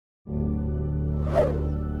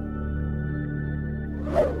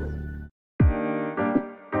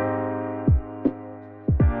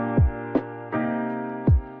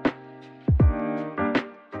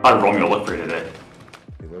How did Romeo look for you today?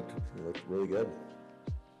 He looked really good.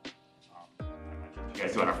 You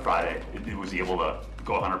guys do on a Friday. Was he able to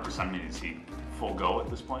go 100%? I mean, is he full go at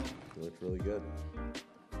this point? He looked really good.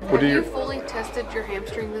 Have you fully tested your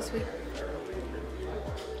hamstring this week?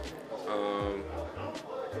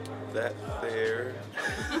 That there.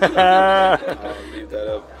 I'll leave that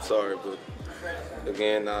up. Sorry, but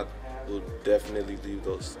again, I will definitely leave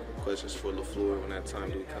those questions for LaFleur when that time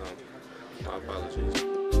do come. My apologies.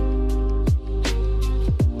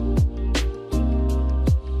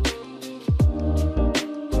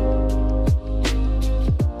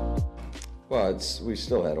 Well, we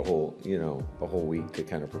still had a whole week to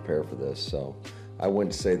kind of prepare for this, so I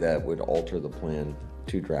wouldn't say that would alter the plan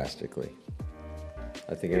too drastically.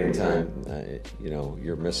 I think anytime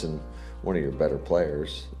you're missing one of your better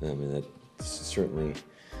players, I mean that certainly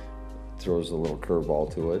throws a little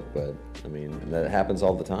curveball to it, but I mean that happens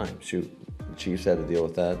all the time. Shoot, the Chiefs had to deal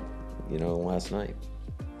with that, last night.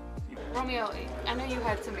 Romeo, I know you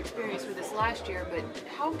had some experience with this last year, but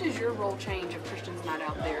how does your role change if Christian's not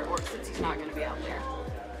out there, or since he's not going to be out there?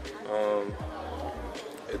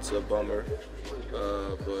 It's a bummer,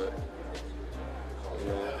 but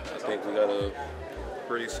I think we got a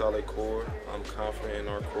pretty solid core. I'm confident in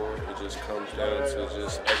our core. It just comes down to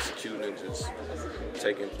just executing and just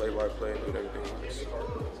taking play-by-play and doing everything else.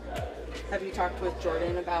 Have you talked with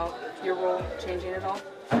Jordan about your role changing at all?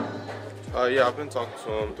 Yeah, I've been talking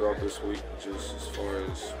to him throughout this week, just as far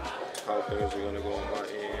as how things are going to go on my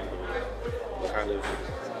end, or kind of,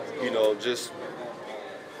 just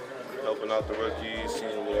helping out the rookies,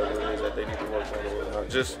 seeing whatever it is that they need to work on or whatnot.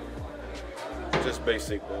 Just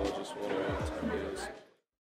basic ball, just one-on-one type of deals.